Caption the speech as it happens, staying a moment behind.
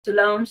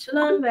Shalom,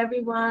 shalom,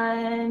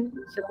 everyone.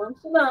 Shalom,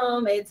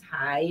 shalom. It's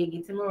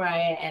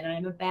Amariah, and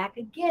I'm back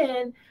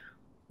again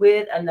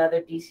with another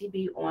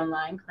D.C.B.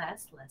 online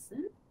class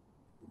lesson.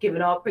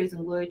 Giving all praise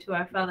and glory to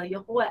our Father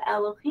Yahuwah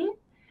Elohim.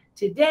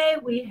 Today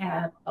we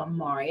have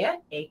Amariah,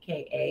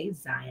 aka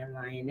Zion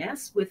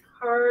Lioness, with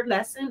her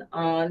lesson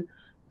on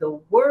the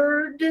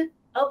word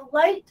of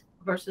light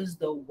versus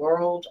the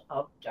world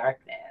of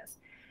darkness.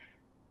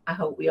 I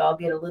hope we all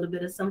get a little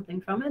bit of something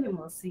from it, and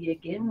we'll see you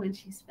again when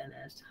she's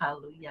finished.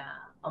 Hallelujah.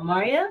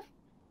 Amariah?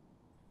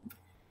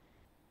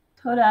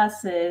 Toda,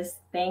 sis.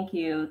 Thank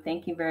you.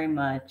 Thank you very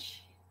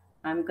much.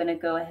 I'm going to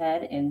go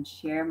ahead and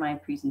share my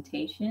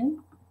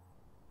presentation.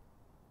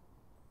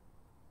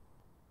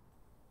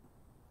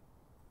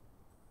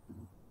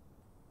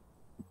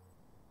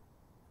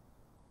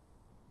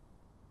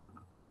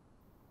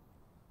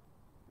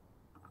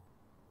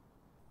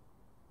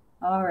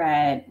 All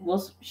right.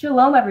 Well,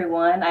 shalom,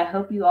 everyone. I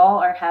hope you all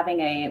are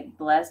having a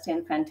blessed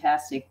and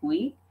fantastic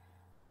week.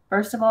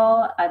 First of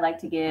all, I'd like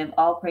to give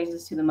all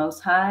praises to the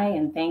Most High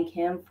and thank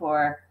Him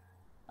for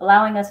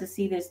allowing us to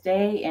see this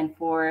day and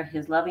for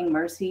His loving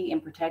mercy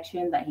and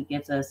protection that He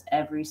gives us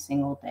every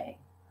single day.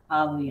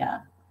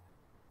 Hallelujah.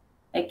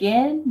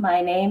 Again,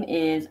 my name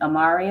is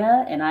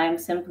Amariah, and I am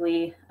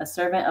simply a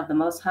servant of the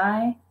Most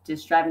High,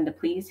 just striving to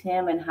please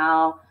Him in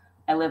how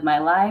I live my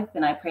life.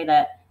 And I pray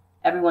that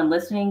everyone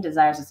listening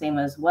desires the same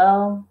as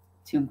well,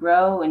 to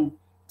grow and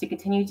to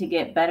continue to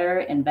get better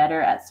and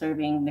better at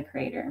serving the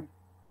Creator.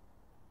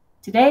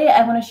 Today,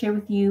 I want to share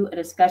with you a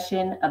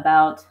discussion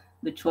about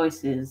the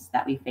choices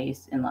that we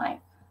face in life.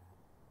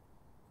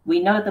 We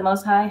know that the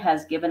Most High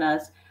has given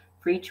us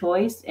free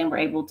choice, and we're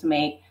able to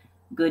make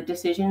good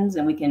decisions,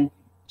 and we can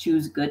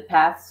choose good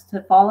paths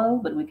to follow,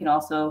 but we can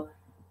also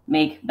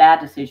make bad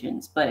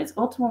decisions. But it's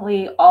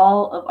ultimately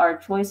all of our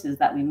choices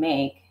that we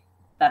make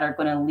that are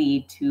going to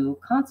lead to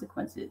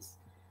consequences.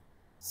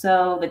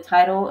 So the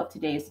title of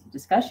today's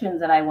discussion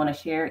that I want to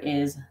share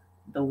is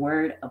The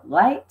Word of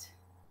Light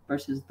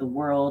versus the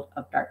World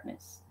of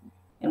Darkness.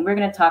 And we're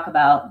going to talk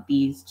about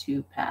these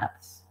two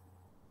paths.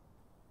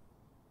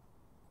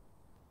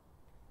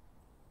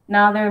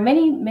 Now, there are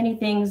many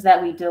things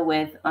that we deal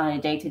with on a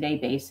day-to-day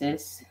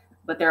basis,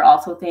 but there are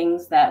also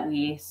things that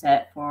we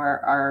set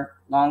for our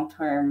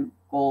long-term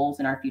goals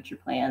and our future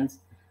plans.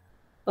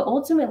 But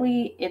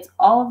ultimately, it's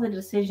all of the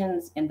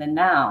decisions in the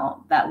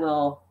now that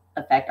will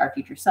affect our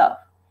future self.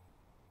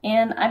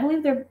 And I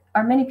believe there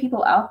are many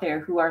people out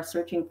there who are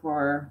searching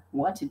for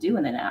what to do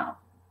in the now.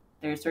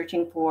 They're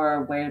searching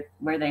for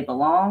where they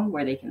belong,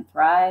 where they can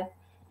thrive,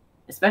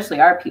 especially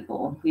our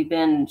people. We've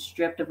been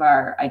stripped of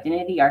our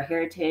identity, our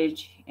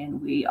heritage, and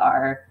we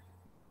are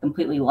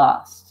completely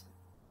lost.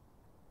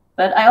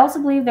 But I also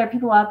believe there are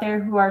people out there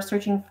who are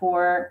searching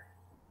for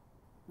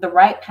the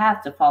right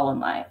path to follow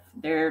in life.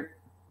 They're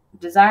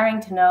desiring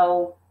to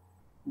know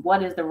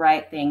what is the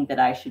right thing that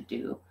I should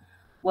do.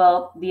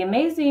 Well, the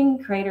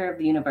amazing Creator of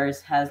the universe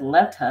has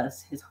left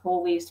us His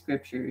holy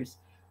scriptures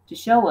to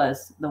show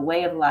us the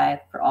way of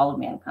life for all of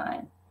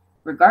mankind.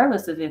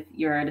 Regardless of if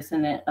you're a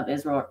descendant of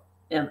Israel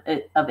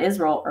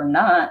or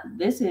not,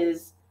 this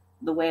is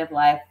the way of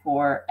life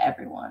for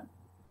everyone.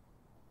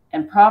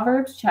 And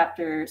Proverbs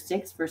chapter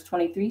 6, verse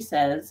 23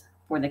 says,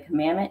 "For the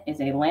commandment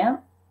is a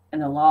lamp,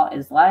 and the law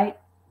is light,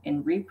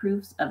 and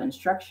reproofs of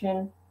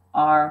instruction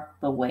are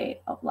the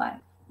way of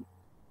life."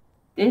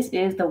 This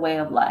is the way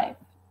of life,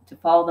 to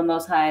follow the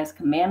Most High's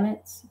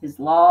commandments, His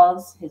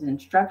laws, His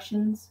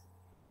instructions.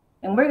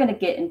 And we're going to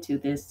get into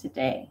this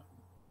today.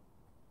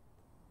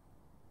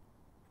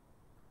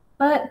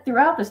 But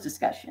throughout this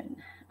discussion,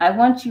 I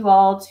want you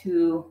all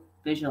to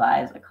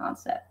visualize a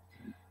concept.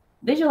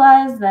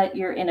 Visualize that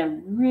you're in a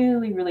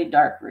really, really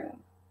dark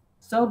room.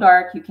 So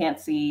dark you can't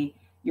see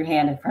your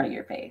hand in front of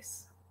your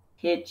face.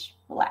 Pitch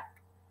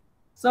black.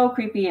 So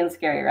creepy and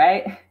scary,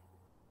 right?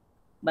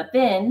 But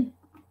then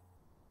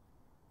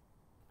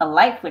a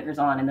light flickers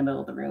on in the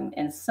middle of the room,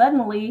 and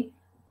suddenly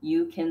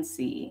you can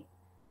see.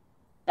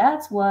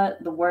 That's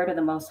what the word of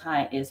the Most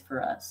High is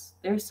for us.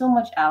 There's so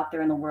much out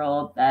there in the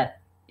world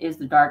that is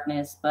the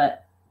darkness,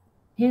 but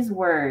His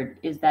word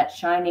is that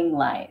shining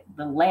light,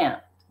 the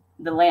lamp,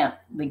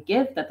 the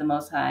gift that the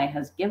Most High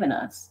has given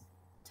us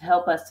to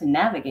help us to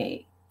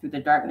navigate through the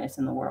darkness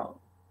in the world.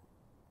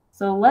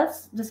 So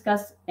let's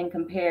discuss and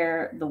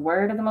compare the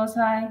word of the Most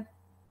High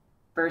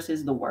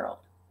versus the world.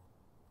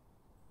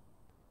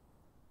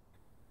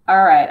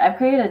 All right, I've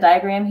created a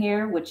diagram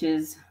here, which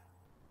is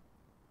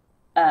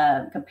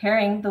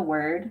comparing the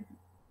word,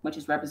 which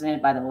is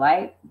represented by the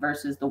light,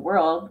 versus the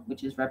world,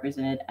 which is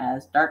represented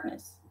as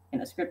darkness in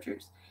the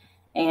scriptures.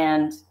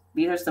 And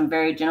these are some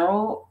very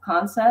general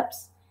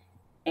concepts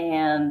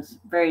and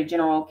very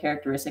general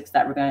characteristics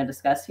that we're going to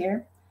discuss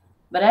here.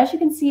 But as you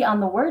can see on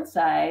the word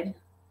side,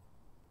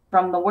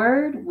 from the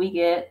word, we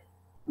get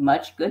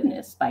much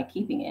goodness by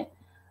keeping it.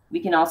 We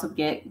can also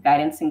get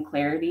guidance and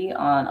clarity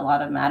on a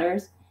lot of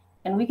matters.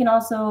 And we can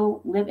also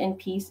live in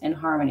peace and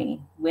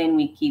harmony when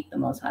we keep the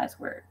Most High's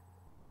word.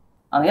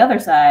 On the other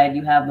side,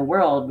 you have the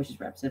world, which is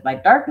represented by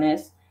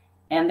darkness,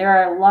 And there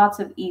are lots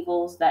of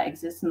evils that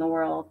exist in the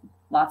world,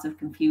 lots of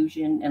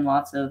confusion and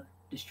lots of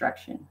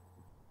destruction.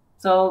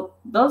 So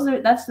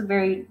that's the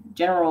very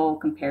general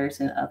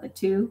comparison of the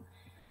two.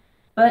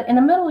 But in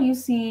the middle, you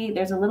see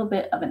there's a little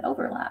bit of an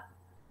overlap.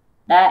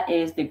 That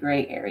is the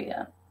gray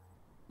area.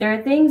 There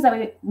are things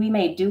that we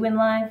may do in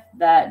life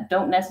that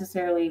don't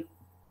necessarily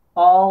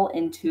fall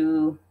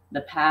into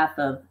the path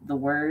of the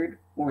word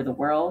or the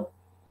world.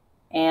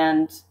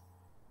 And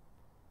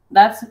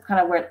that's kind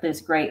of where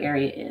this gray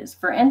area is.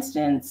 For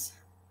instance,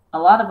 a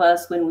lot of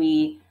us, when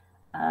we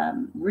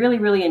really,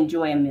 really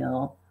enjoy a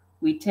meal,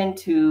 we tend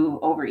to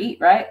overeat,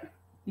 right?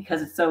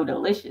 Because it's so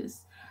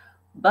delicious.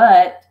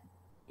 But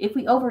if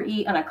we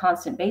overeat on a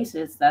constant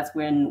basis, that's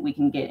when we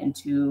can get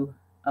into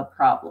a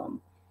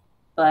problem.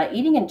 But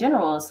eating in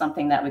general is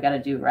something that we got to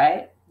do,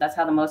 right? That's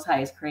how the Most High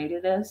has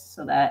created us,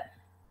 so that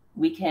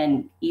we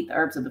can eat the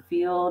herbs of the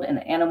field and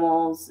the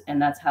animals, and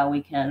that's how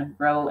we can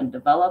grow and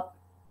develop.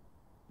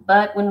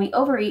 But when we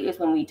overeat is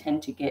when we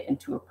tend to get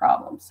into a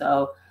problem.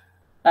 So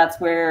that's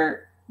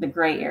where the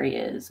gray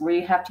area is, where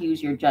you have to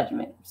use your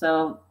judgment.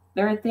 So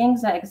there are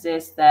things that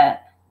exist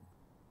that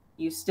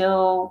you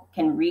still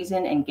can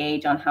reason and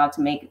gauge on how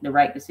to make the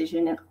right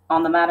decision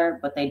on the matter,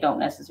 but they don't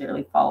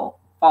necessarily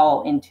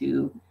fall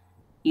into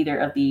either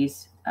of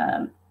these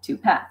two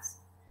paths.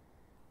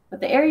 But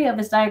the area of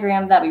this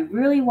diagram that we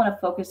really want to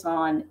focus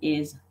on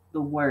is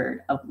the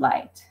word of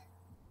light.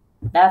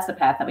 That's the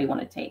path that we want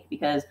to take,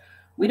 because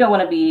we don't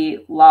want to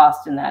be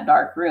lost in that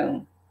dark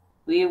room.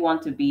 We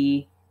want to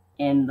be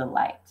in the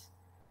light.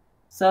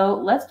 So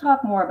let's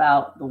talk more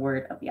about the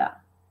word of Yah.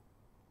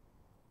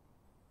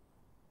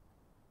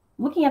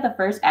 Looking at the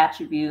first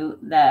attribute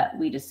that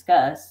we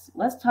discussed,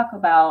 let's talk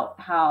about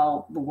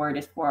how the word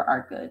is for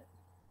our good.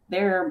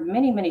 There are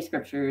many, many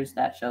scriptures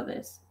that show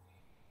this.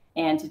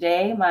 And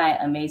today, my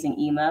amazing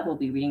Ima will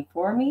be reading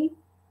for me,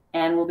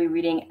 and we'll be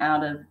reading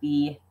out of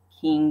the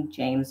King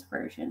James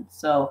Version.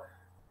 So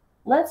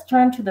let's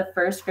turn to the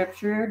first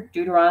scripture,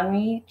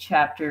 Deuteronomy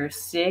chapter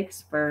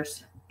 6,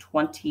 verse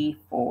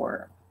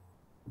 24.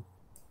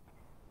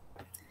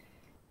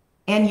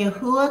 And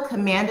Yahuwah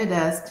commanded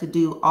us to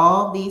do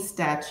all these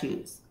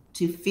statutes,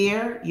 to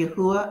fear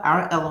Yahuwah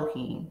our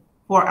Elohim,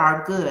 for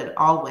our good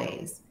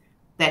always,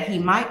 that he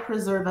might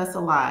preserve us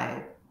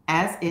alive,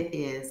 as it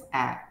is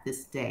at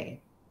this day.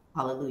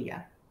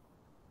 Hallelujah.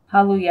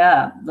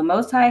 Hallelujah. The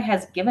Most High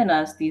has given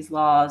us these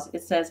laws.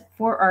 It says,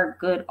 for our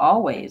good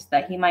always,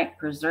 that he might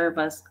preserve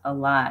us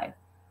alive.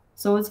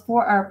 So it's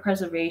for our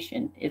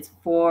preservation. It's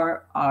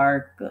for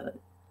our good.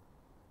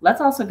 Let's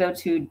also go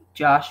to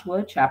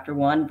Joshua chapter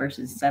 1,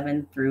 verses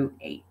 7 through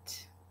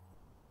 8.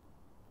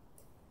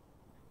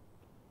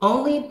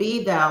 Only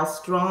be thou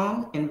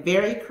strong and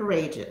very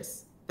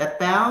courageous, that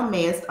thou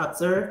mayest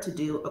observe to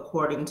do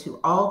according to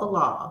all the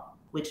law,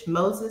 which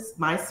Moses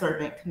my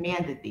servant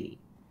commanded thee.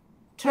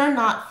 Turn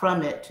not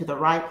from it to the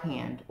right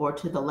hand or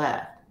to the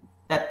left,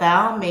 that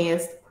thou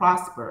mayest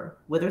prosper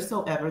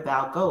whithersoever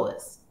thou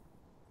goest.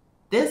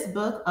 This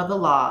book of the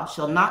law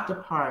shall not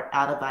depart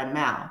out of thy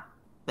mouth,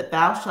 but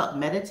thou shalt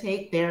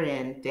meditate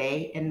therein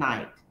day and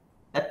night,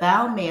 that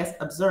thou mayest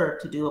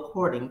observe to do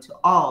according to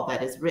all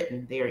that is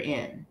written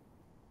therein.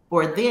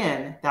 For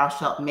then thou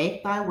shalt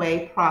make thy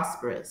way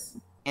prosperous,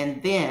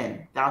 and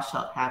then thou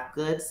shalt have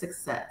good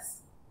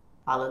success.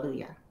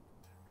 Hallelujah.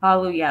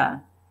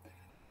 Hallelujah.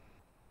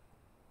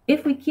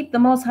 If we keep the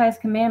Most High's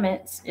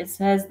commandments, it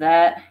says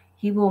that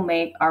he will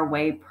make our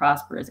way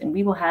prosperous and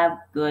we will have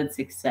good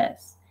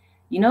success.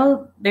 You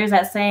know, there's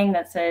that saying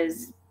that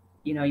says,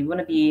 you know, you want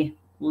to be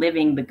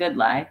living the good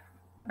life.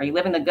 Are you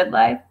living the good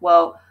life?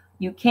 Well,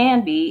 you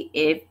can be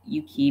if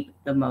you keep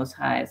the Most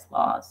High's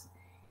laws.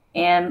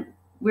 And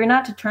we're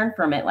not to turn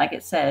from it, like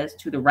it says,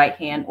 to the right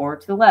hand or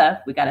to the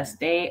left. We got to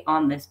stay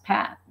on this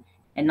path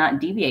and not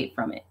deviate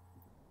from it.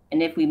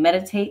 And if we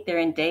meditate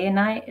therein day and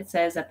night, it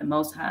says that the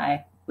Most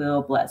High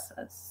will bless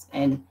us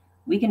and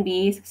we can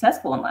be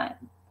successful in life.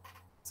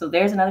 So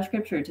there's another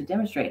scripture to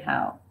demonstrate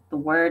how the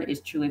word is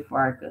truly for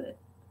our good.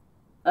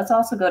 Let's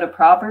also go to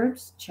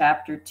Proverbs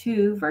chapter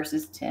 2,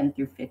 verses 10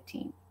 through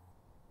 15.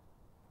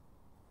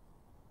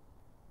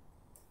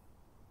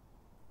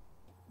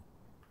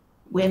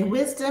 When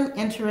wisdom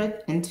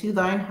entereth into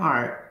thine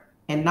heart,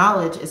 and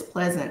knowledge is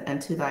pleasant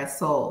unto thy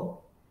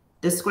soul,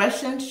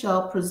 discretion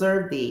shall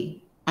preserve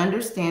thee,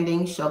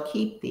 understanding shall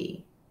keep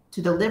thee,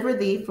 to deliver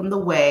thee from the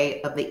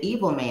way of the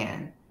evil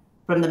man,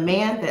 from the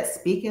man that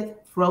speaketh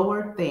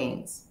froward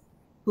things,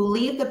 who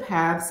leave the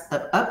paths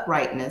of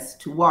uprightness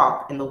to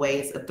walk in the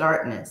ways of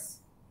darkness,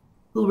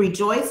 who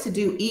rejoice to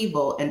do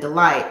evil and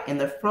delight in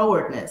the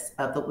frowardness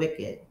of the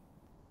wicked,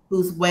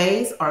 whose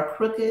ways are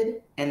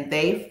crooked and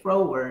they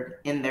froward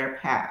in their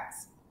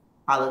paths.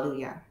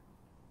 Hallelujah.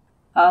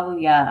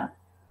 Hallelujah.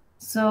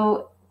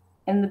 So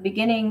in the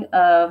beginning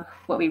of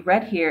what we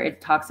read here,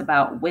 it talks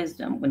about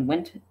wisdom,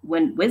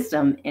 when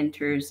wisdom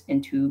enters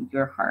into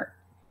your heart.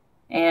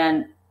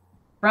 And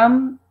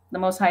from the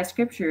Most High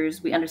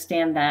scriptures, we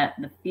understand that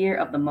the fear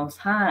of the Most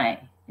High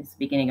is the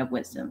beginning of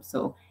wisdom.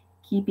 So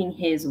keeping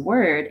his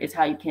word is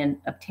how you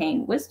can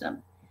obtain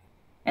wisdom.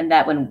 and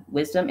that when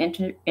wisdom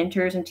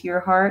enters into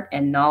your heart,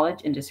 and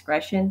knowledge and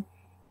discretion,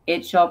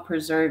 it shall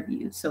preserve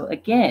you. So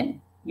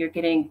again, you're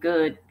getting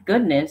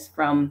goodness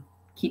from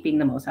keeping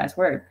the Most High's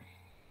word.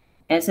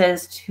 And it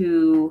says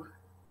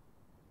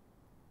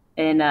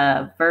in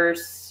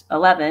verse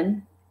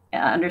 11,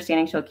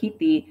 understanding shall keep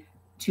thee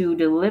to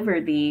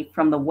deliver thee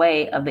from the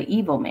way of the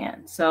evil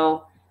man.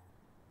 So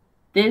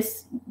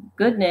this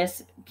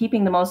goodness,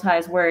 keeping the Most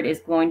High's word, is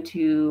going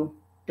to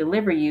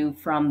deliver you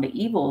from the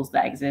evils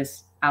that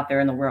exist out there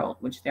in the world,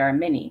 which there are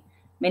many,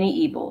 many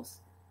evils.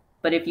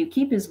 But if you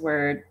keep his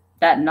word,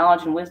 that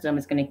knowledge and wisdom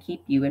is going to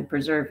keep you and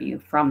preserve you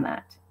from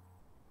that.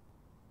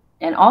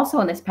 And also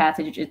in this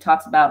passage, it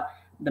talks about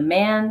the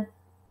man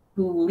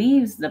who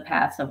leaves the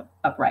paths of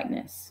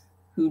uprightness,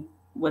 who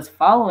was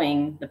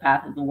following the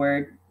path of the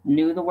word,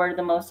 knew the word of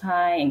the Most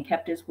High and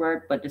kept his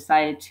word, but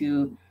decided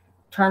to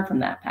turn from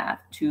that path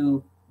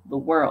to the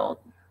world.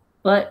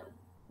 But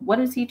what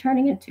is he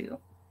turning into?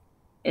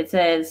 It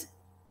says,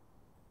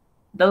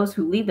 those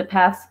who leave the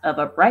paths of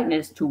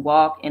uprightness to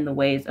walk in the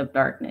ways of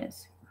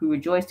darkness, who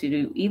rejoice to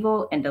do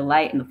evil and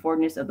delight in the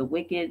forwardness of the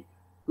wicked,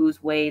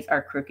 whose ways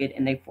are crooked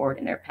and they forward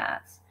in their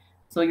paths.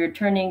 So you're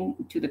turning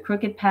to the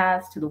crooked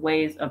paths, to the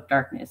ways of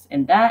darkness.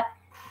 And that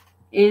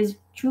is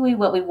truly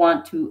what we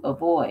want to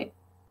avoid.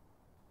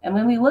 And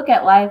when we look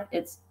at life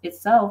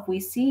itself, we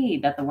see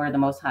that the word of the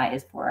Most High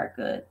is for our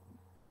good.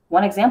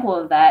 One example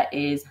of that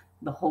is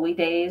the holy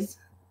days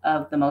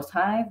of the Most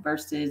High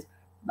versus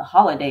the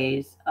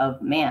holidays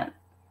of man.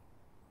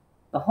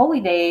 The holy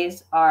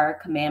days are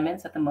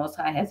commandments that the Most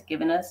High has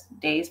given us,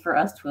 days for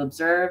us to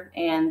observe,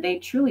 and they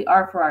truly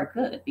are for our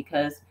good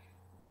because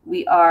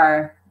we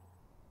are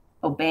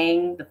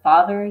obeying the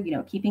Father,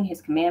 keeping his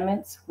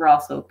commandments. We're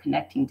also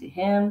connecting to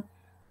him.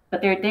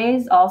 But there are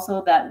days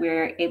also that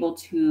we're able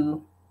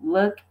to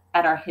look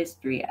at our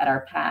history, at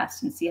our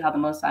past, and see how the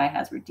Most High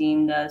has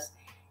redeemed us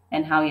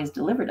and how he has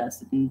delivered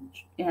us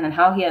and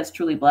how he has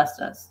truly blessed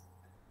us.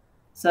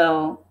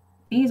 So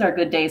these are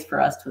good days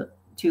for us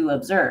to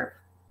observe.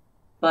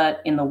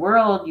 But in the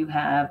world, you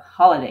have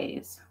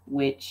holidays,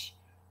 which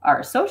are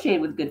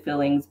associated with good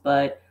feelings.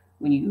 But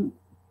when you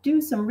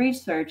do some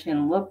research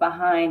and look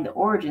behind the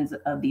origins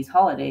of these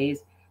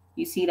holidays,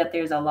 you see that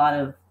there's a lot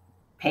of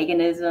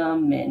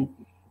paganism and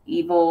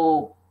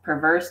evil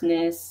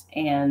perverseness,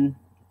 and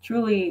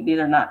truly these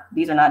are not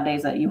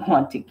days that you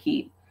want to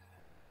keep.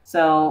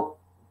 So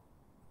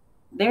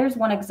there's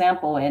one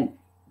example,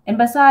 and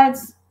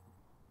besides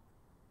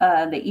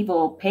the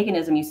evil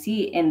paganism you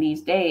see in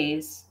these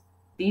days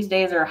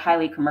are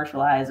highly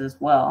commercialized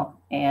as well,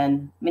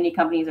 and many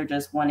companies are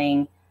just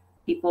wanting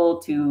people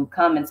to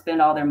come and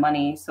spend all their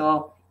money.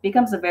 So it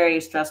becomes a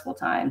very stressful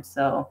time.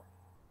 So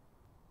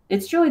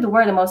it's truly the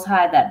word of the Most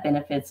High that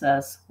benefits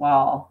us,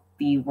 while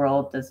the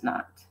world does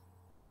not.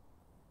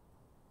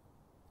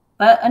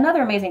 But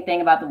another amazing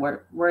thing about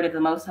the word of the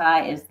Most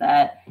High is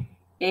that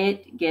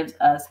it gives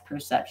us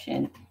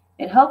perception.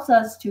 It helps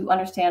us to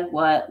understand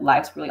what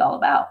life's really all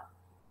about.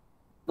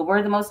 The word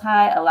of the Most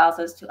High allows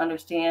us to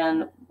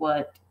understand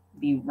what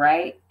the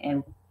right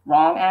and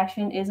wrong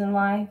action is in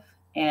life.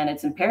 And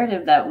it's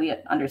imperative that we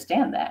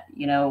understand that,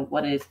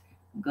 what is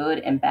good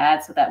and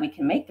bad, so that we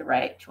can make the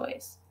right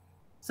choice.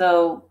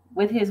 So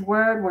with his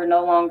word, we're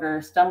no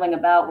longer stumbling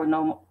about, we're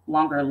no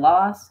longer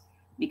lost,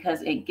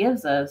 because it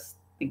gives us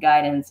the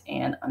guidance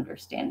and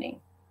understanding.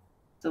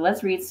 So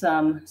let's read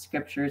some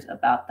scriptures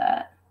about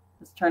that.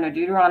 Let's turn to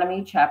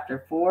Deuteronomy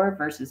chapter 4,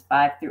 verses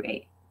 5 through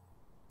 8.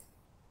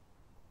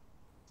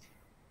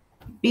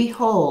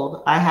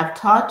 Behold, I have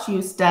taught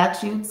you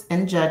statutes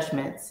and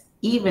judgments,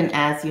 even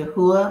as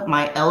Yahuwah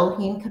my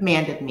Elohim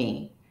commanded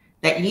me,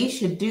 that ye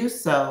should do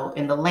so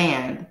in the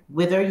land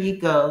whither ye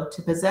go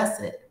to possess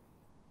it.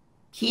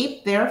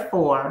 Keep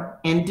therefore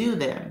and do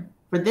them,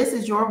 for this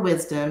is your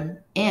wisdom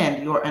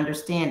and your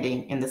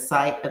understanding in the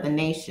sight of the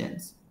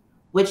nations,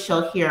 which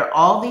shall hear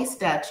all these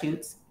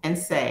statutes and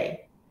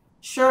say,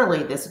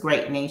 surely this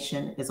great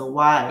nation is a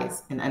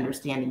wise and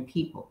understanding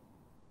people.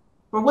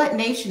 For what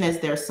nation is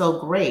there so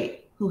great,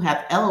 who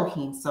hath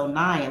Elohim so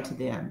nigh unto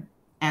them,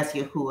 as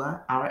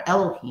Yahuwah our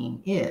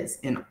Elohim is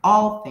in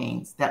all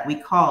things that we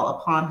call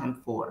upon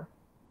him for?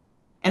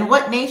 And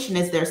what nation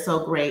is there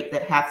so great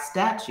that hath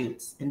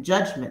statutes and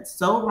judgments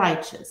so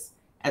righteous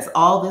as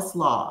all this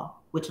law,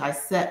 which I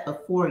set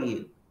before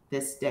you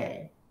this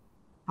day?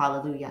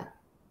 Hallelujah.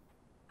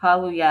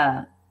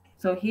 Hallelujah.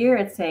 So here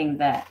it's saying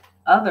that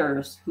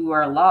others who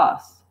are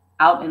lost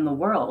out in the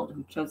world,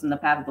 who've chosen the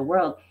path of the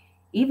world,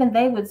 even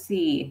they would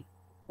see,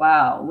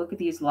 wow, look at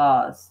these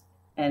laws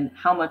and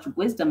how much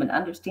wisdom and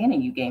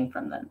understanding you gain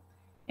from them.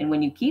 And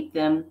when you keep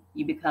them,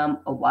 you become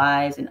a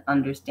wise and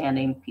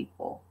understanding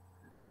people.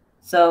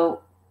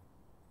 So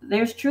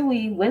there's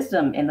truly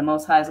wisdom in the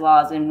Most High's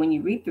laws. And when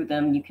you read through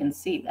them, you can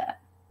see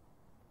that.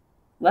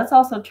 Let's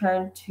also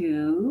turn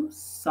to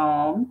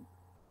Psalm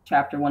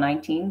chapter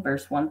 119,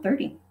 verse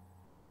 130.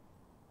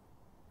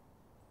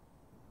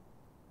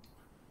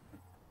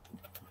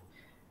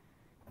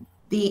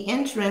 The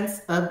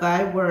entrance of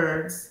thy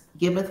words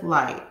giveth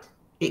light,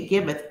 It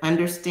giveth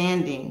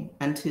understanding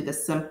unto the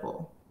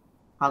simple.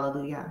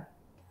 Hallelujah.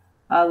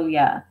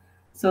 Hallelujah.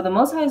 So the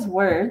Most High's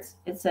words,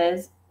 it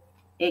says,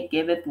 it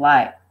giveth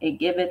light, it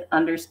giveth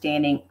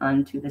understanding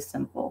unto the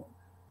simple.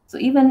 So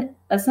even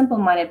a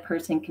simple-minded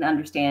person can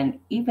understand,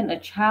 even a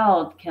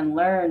child can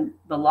learn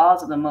the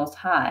laws of the Most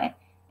High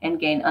and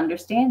gain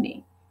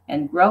understanding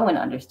and grow in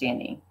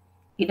understanding.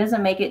 He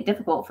doesn't make it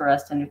difficult for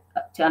us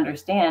to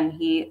understand.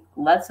 He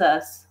lets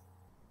us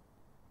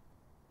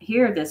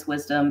hear this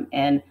wisdom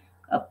and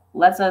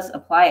lets us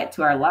apply it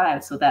to our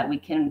lives so that we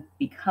can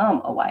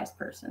become a wise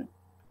person.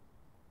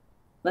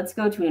 Let's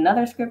go to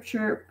another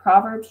scripture,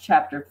 Proverbs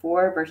chapter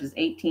 4, verses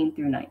 18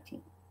 through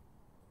 19.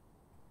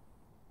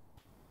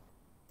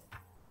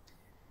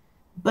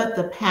 But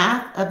the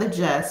path of the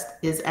just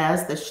is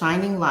as the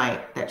shining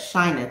light that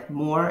shineth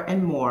more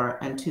and more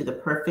unto the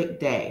perfect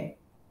day.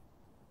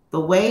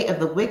 The way of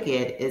the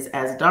wicked is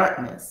as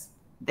darkness.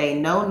 They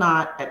know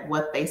not at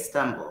what they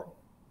stumble.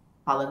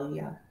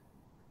 Hallelujah.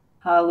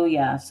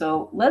 Hallelujah.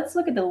 So let's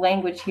look at the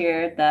language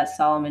here that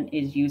Solomon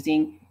is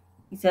using.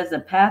 He says the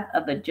path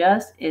of the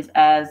just is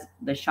as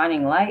the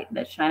shining light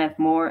that shineth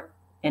more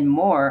and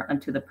more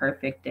unto the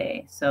perfect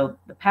day. So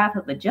the path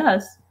of the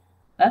just,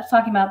 that's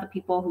talking about the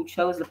people who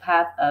chose the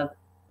path of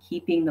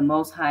keeping the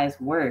Most High's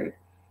word.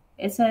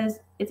 It says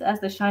it's as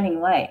the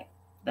shining light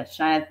that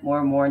shineth more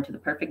and more into the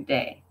perfect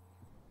day.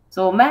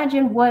 So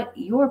imagine what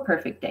your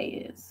perfect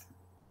day is.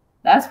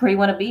 That's where you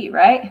want to be,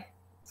 right?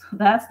 So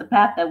that's the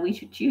path that we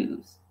should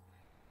choose.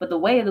 But the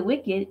way of the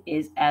wicked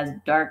is as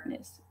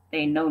darkness.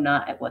 They know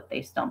not at what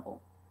they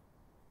stumble.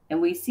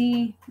 And we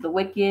see the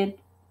wicked,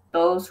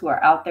 those who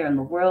are out there in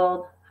the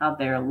world, how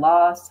they're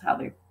lost, how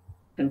they're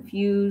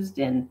confused,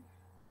 and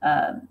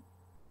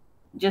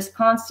just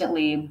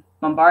constantly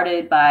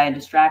bombarded by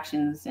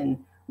distractions.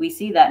 And we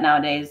see that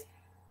nowadays.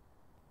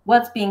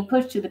 What's being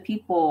pushed to the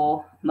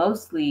people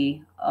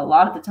mostly, a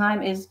lot of the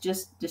time, is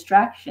just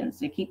distractions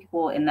to keep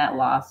people in that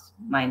lost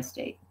mind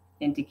state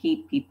and to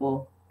keep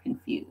people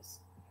confused.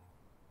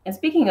 And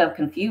speaking of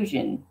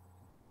confusion,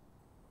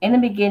 in the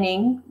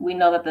beginning, we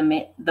know that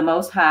the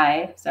Most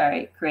High,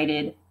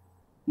 created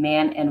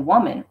man and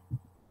woman,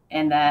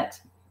 and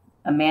that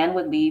a man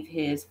would leave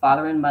his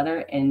father and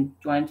mother and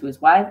join to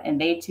his wife,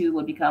 and they two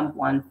would become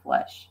one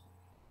flesh.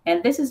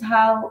 And this is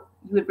how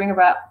you would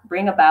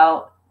bring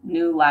about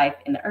new life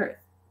in the earth,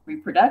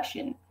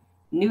 reproduction,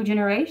 new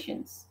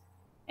generations.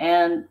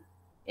 And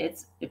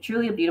it's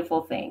truly a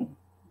beautiful thing.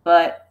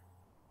 But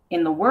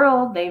in the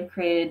world, they've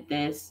created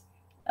this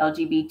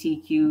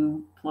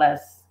LGBTQ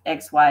plus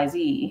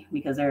XYZ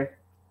because they're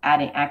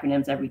adding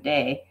acronyms every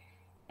day.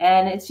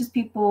 And it's just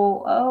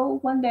people, oh,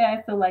 one day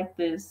I feel like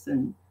this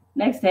and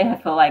next day I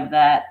feel like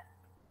that.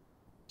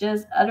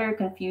 Just utter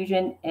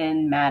confusion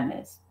and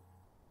madness.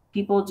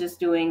 People just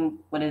doing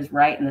what is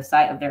right in the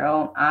sight of their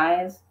own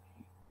eyes.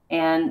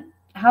 And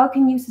how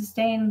can you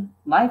sustain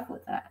life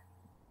with that?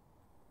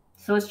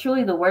 So it's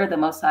truly the word of the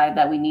Most High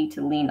that we need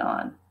to lean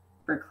on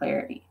for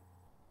clarity.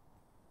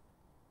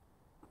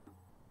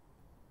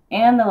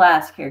 And the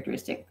last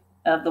characteristic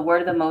of the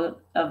word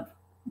of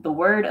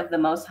the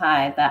Most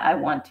High that I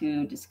want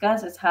to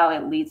discuss is how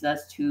it leads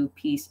us to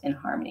peace and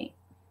harmony.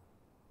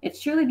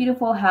 It's truly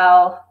beautiful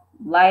how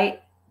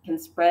light can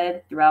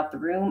spread throughout the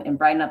room and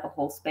brighten up a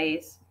whole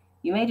space.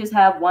 You may just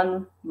have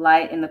one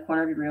light in the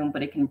corner of your room,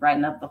 but it can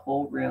brighten up the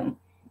whole room.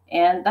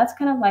 And that's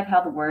kind of like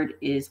how the word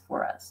is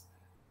for us.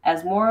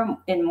 As more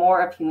and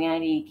more of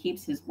humanity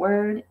keeps his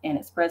word and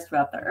it spreads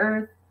throughout the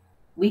earth,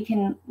 we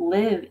can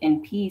live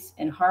in peace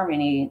and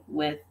harmony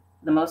with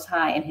the Most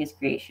High and his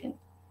creation.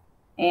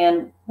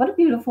 And what a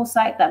beautiful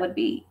sight that would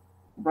be,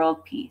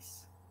 world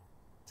peace.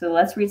 So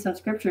let's read some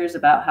scriptures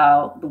about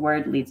how the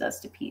word leads us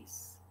to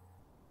peace.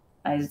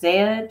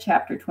 Isaiah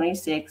chapter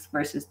 26,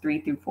 verses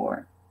 3 through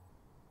 4.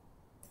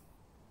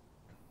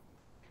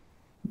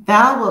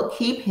 Thou wilt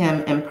keep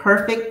him in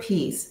perfect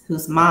peace,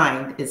 whose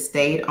mind is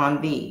stayed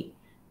on thee,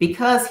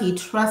 because he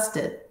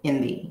trusteth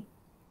in thee.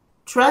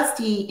 Trust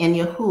ye in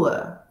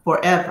Yahuwah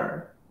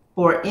forever,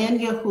 for in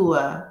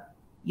Yahuwah,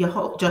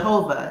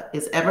 Jehovah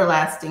is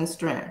everlasting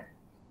strength.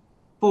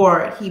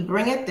 For he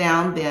bringeth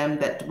down them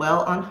that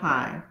dwell on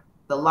high,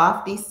 the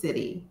lofty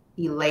city,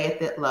 he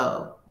layeth it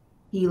low.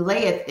 He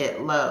layeth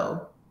it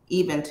low,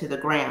 even to the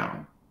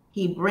ground.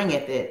 He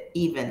bringeth it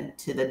even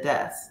to the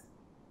dust.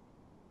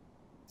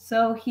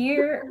 So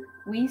here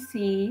we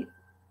see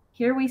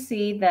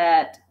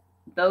that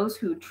those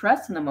who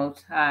trust in the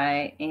Most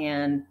High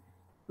and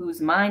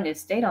whose mind is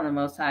stayed on the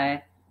Most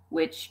High,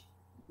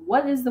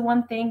 what is the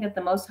one thing that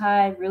the Most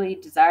High really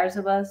desires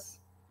of us?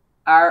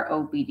 Our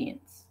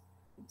obedience.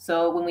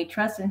 So when we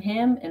trust in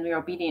him and we're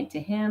obedient to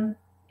him,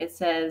 it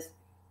says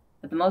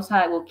that the Most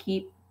High will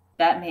keep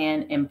that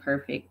man in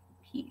perfect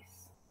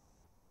peace.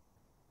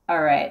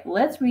 All right,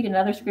 let's read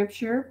another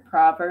scripture,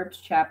 Proverbs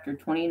chapter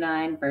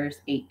 29, verse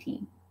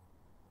 18.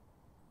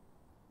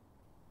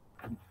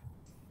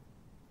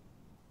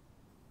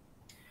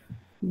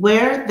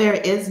 Where there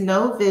is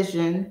no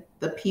vision,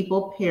 the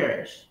people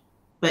perish,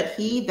 but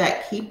he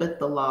that keepeth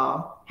the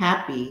law,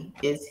 happy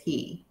is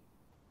he.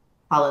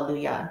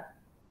 Hallelujah.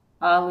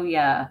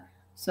 Hallelujah.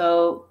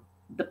 So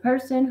the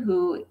person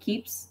who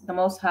keeps the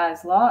Most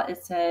High's law,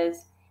 it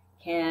says,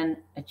 can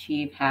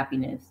achieve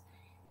happiness.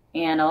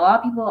 And a lot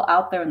of people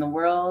out there in the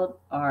world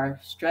are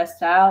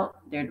stressed out,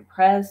 they're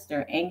depressed,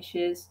 they're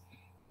anxious,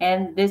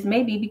 and this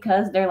may be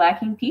because they're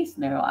lacking peace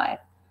in their life.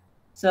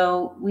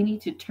 So we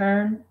need to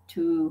turn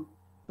to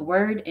the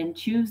Word and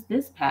choose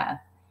this path,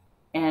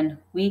 and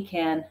we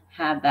can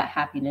have that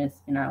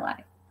happiness in our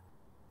life.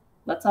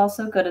 Let's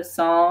also go to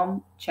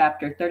Psalm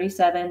chapter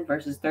 37,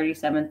 verses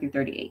 37 through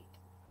 38.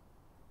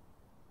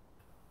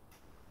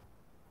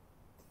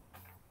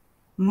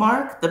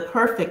 Mark the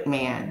perfect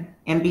man,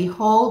 and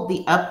behold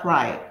the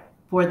upright,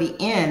 for the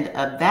end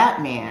of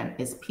that man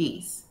is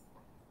peace.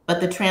 But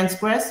the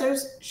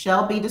transgressors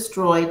shall be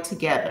destroyed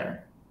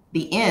together.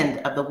 The end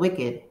of the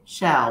wicked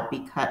shall be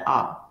cut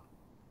off.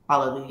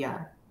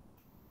 Hallelujah.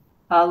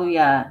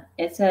 Hallelujah.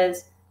 It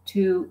says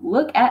to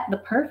look at the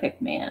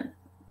perfect man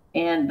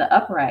and the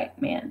upright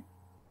man,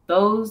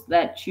 those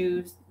that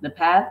choose the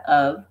path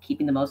of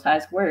keeping the Most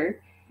High's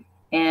word,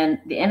 and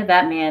the end of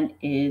that man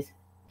is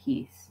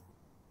peace.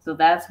 So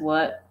that's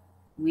what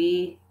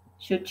we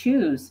should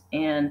choose.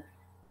 And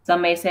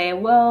some may say,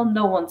 well,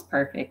 no one's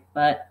perfect,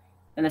 but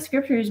in the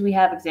scriptures we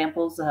have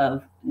examples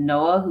of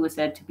Noah, who was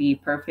said to be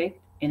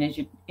perfect in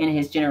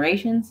his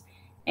generations,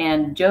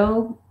 and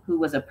Job, who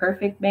was a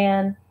perfect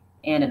man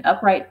and an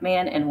upright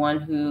man, and one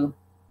who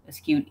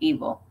eschewed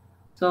evil.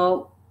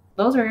 So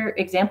those are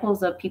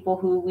examples of people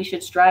who we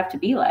should strive to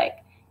be like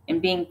in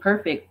being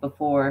perfect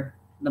before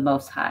the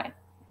Most High.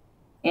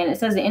 And it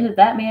says the end of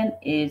that man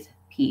is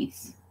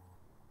peace.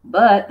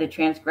 But the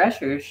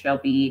transgressors shall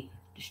be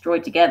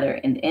destroyed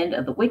together, and the end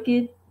of the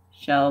wicked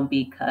shall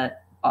be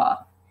cut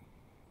off.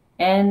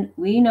 And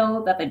we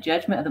know that the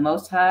judgment of the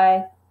Most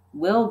High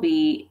will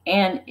be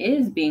and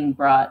is being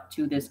brought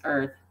to this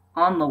earth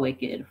on the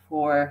wicked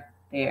for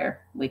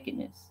their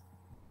wickedness.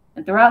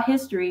 And throughout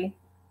history,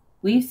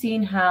 we've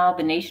seen how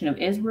the nation of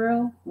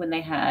Israel, when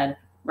they had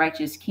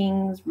righteous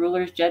kings,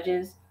 rulers,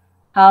 judges,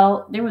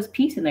 how there was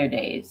peace in their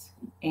days,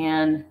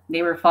 and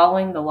they were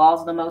following the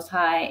laws of the Most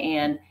High,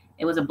 and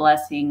it was a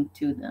blessing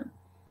to them.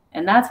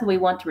 And that's what we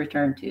want to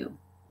return to.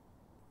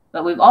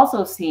 But we've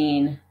also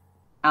seen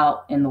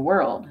out in the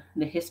world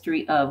the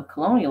history of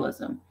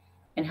colonialism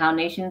and how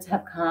nations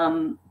have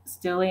come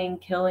stealing,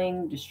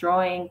 killing,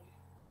 destroying,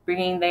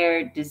 bringing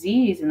their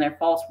disease and their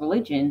false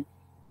religion,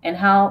 and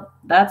how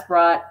that's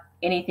brought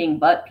anything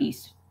but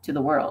peace to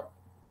the world.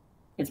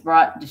 It's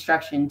brought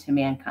destruction to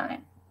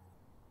mankind.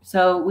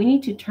 So we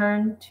need to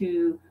turn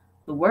to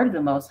the word of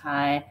the Most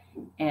High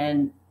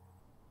and,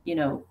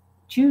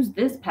 choose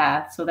this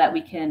path so that we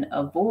can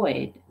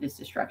avoid this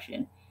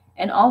destruction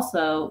and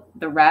also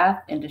the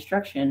wrath and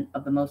destruction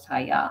of the Most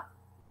High Yah.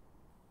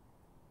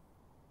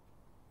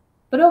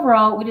 But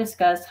overall, we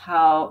discussed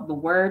how the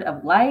word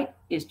of light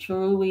is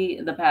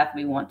truly the path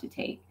we want to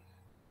take.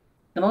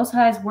 The Most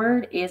High's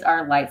word is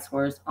our light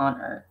source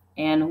on earth,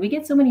 and we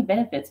get so many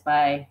benefits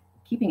by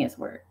keeping his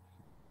word.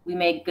 We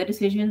make good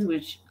decisions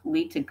which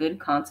lead to good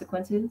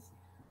consequences.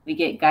 We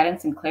get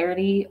guidance and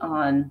clarity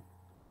on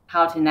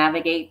how to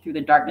navigate through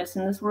the darkness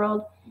in this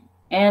world,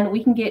 and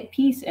we can get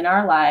peace in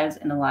our lives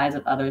and the lives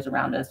of others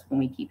around us when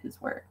we keep his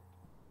word.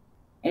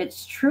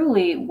 It's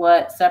truly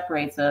what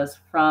separates us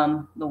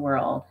from the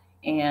world,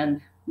 and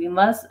we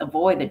must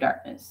avoid the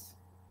darkness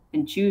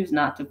and choose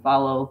not to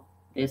follow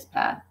this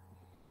path.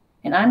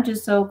 And I'm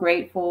just so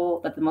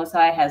grateful that the Most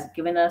High has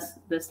given us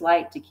this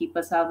light to keep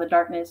us out of the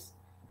darkness.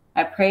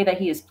 I pray that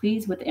he is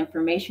pleased with the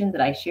information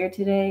that I shared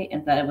today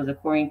and that it was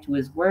according to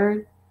his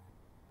word.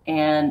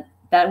 And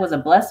that was a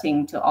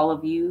blessing to all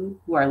of you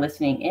who are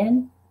listening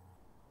in.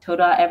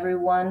 Toda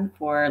everyone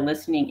for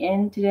listening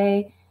in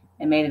today,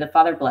 and may the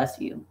Father bless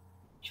you.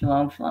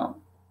 Shalom, shalom.